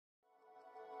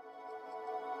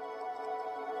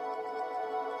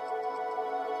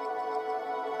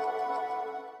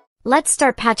Let's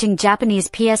start patching Japanese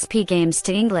PSP games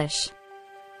to English.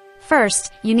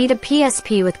 First, you need a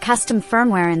PSP with custom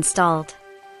firmware installed.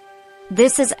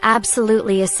 This is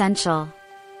absolutely essential.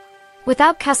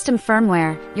 Without custom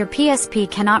firmware, your PSP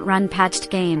cannot run patched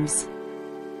games.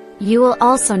 You will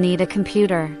also need a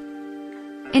computer.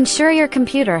 Ensure your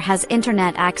computer has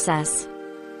internet access.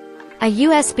 A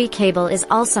USB cable is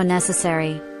also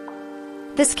necessary.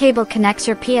 This cable connects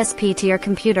your PSP to your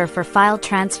computer for file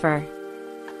transfer.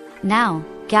 Now,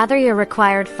 gather your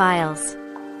required files.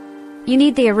 You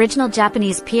need the original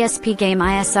Japanese PSP game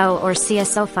ISO or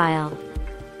CSO file.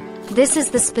 This is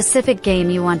the specific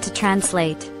game you want to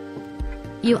translate.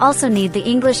 You also need the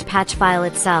English patch file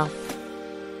itself.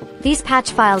 These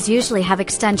patch files usually have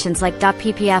extensions like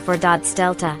 .ppf or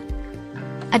 .sdelta.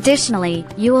 Additionally,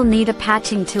 you will need a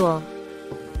patching tool.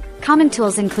 Common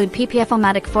tools include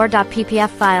ppf-o-matic 4.ppf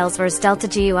files or sdelta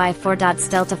GUI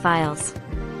 4.sdelta files.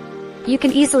 You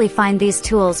can easily find these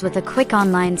tools with a quick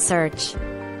online search.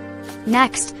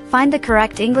 Next, find the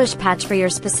correct English patch for your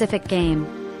specific game.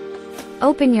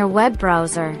 Open your web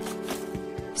browser.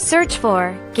 Search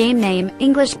for game name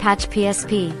English patch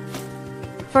PSP.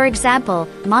 For example,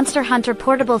 Monster Hunter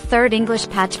Portable 3rd English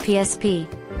patch PSP.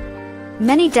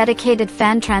 Many dedicated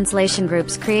fan translation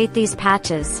groups create these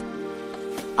patches.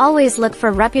 Always look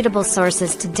for reputable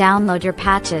sources to download your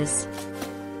patches.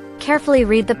 Carefully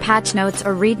read the patch notes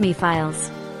or README files.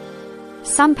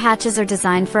 Some patches are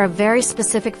designed for a very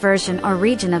specific version or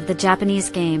region of the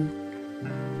Japanese game.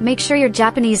 Make sure your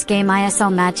Japanese game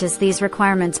ISO matches these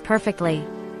requirements perfectly.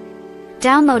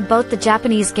 Download both the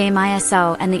Japanese game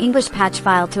ISO and the English patch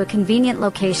file to a convenient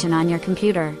location on your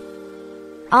computer.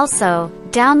 Also,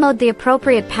 download the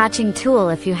appropriate patching tool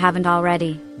if you haven't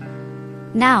already.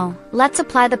 Now, let's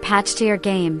apply the patch to your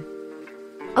game.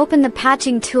 Open the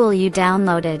patching tool you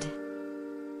downloaded.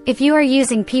 If you are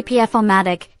using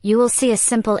ppf-o-matic, you will see a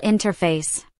simple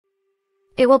interface.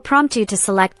 It will prompt you to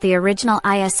select the original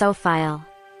ISO file.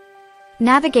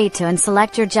 Navigate to and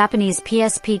select your Japanese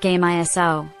PSP game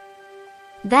ISO.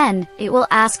 Then, it will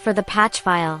ask for the patch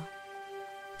file.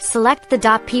 Select the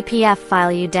 .ppf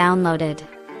file you downloaded.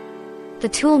 The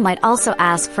tool might also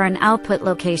ask for an output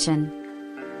location.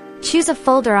 Choose a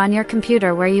folder on your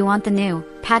computer where you want the new,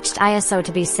 patched ISO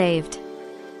to be saved.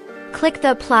 Click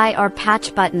the Apply or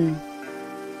Patch button.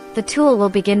 The tool will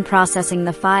begin processing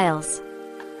the files.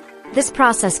 This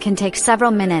process can take several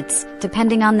minutes,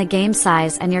 depending on the game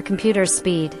size and your computer's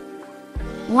speed.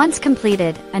 Once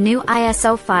completed, a new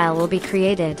ISO file will be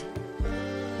created.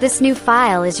 This new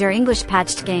file is your English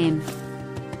patched game.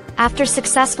 After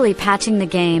successfully patching the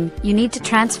game, you need to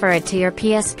transfer it to your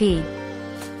PSP.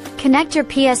 Connect your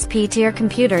PSP to your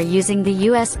computer using the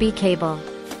USB cable.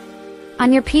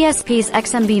 On your PSP's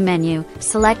XMB menu,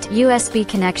 select USB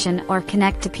connection or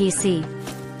connect to PC.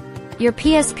 Your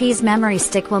PSP's memory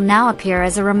stick will now appear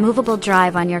as a removable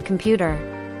drive on your computer.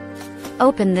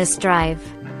 Open this drive.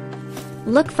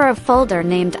 Look for a folder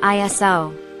named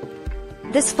ISO.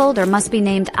 This folder must be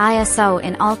named ISO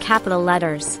in all capital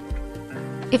letters.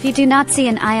 If you do not see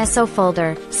an ISO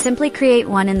folder, simply create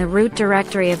one in the root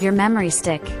directory of your memory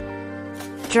stick.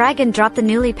 Drag and drop the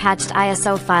newly patched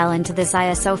ISO file into this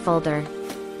ISO folder.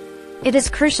 It is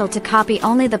crucial to copy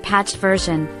only the patched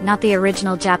version, not the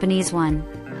original Japanese one.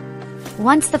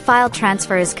 Once the file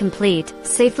transfer is complete,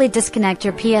 safely disconnect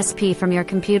your PSP from your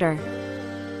computer.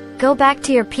 Go back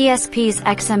to your PSP's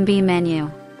XMB menu.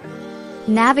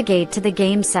 Navigate to the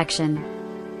Game section.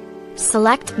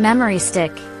 Select Memory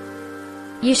Stick.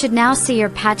 You should now see your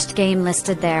patched game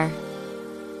listed there.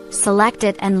 Select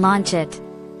it and launch it.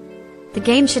 The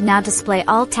game should now display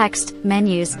all text,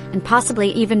 menus, and possibly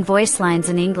even voice lines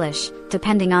in English,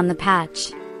 depending on the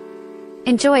patch.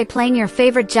 Enjoy playing your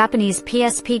favorite Japanese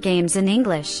PSP games in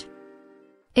English.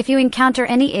 If you encounter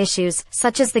any issues,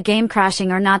 such as the game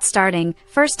crashing or not starting,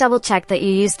 first double-check that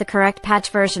you use the correct patch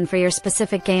version for your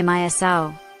specific game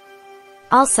ISO.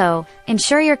 Also,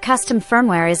 ensure your custom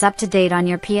firmware is up to date on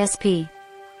your PSP.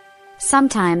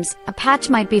 Sometimes, a patch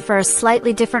might be for a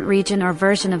slightly different region or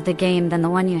version of the game than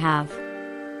the one you have.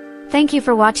 Thank you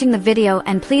for watching the video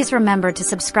and please remember to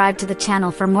subscribe to the channel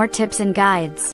for more tips and guides.